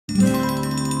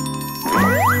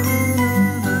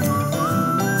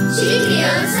De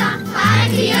criança para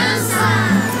criança.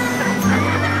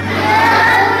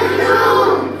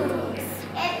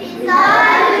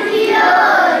 Episódio de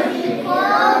hoje,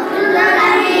 Encontro dos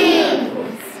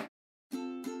Amigos.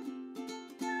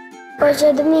 Hoje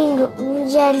é domingo, um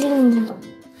dia lindo.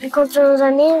 Encontramos os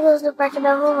amigos no parque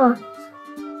da vovó.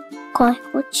 Corre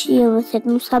com tia, você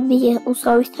não sabia, o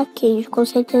sol está quente, com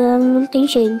certeza não tem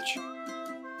gente.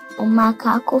 O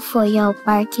macaco foi ao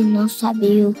parque e não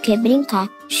sabia o que brincar.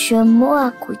 Chamou a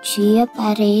cutia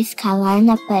para escalar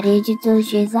na parede dos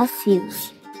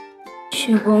desafios.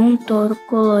 Chegou um touro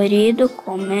colorido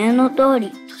comendo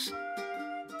Doritos.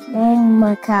 O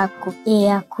macaco e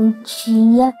a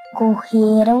cutia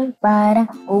correram para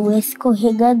o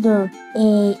escorregador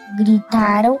e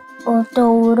gritaram: "O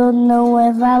touro não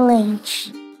é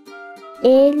valente.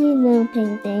 Ele não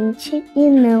tem dente e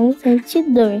não sente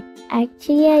dor." A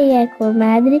tia e a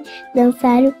comadre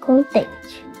dançaram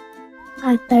contente.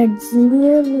 À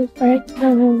tardezinha, no parque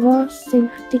da vovó,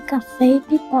 sempre tem café e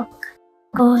pipoca.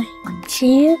 Corre com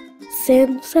tia, você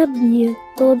não sabia,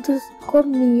 todos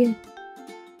comiam.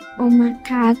 O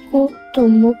macaco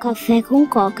tomou café com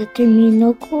coca,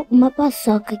 terminou com uma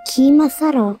paçoca, que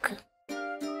maçaroca.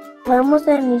 Vamos,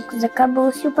 amigos,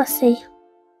 acabou-se o passeio.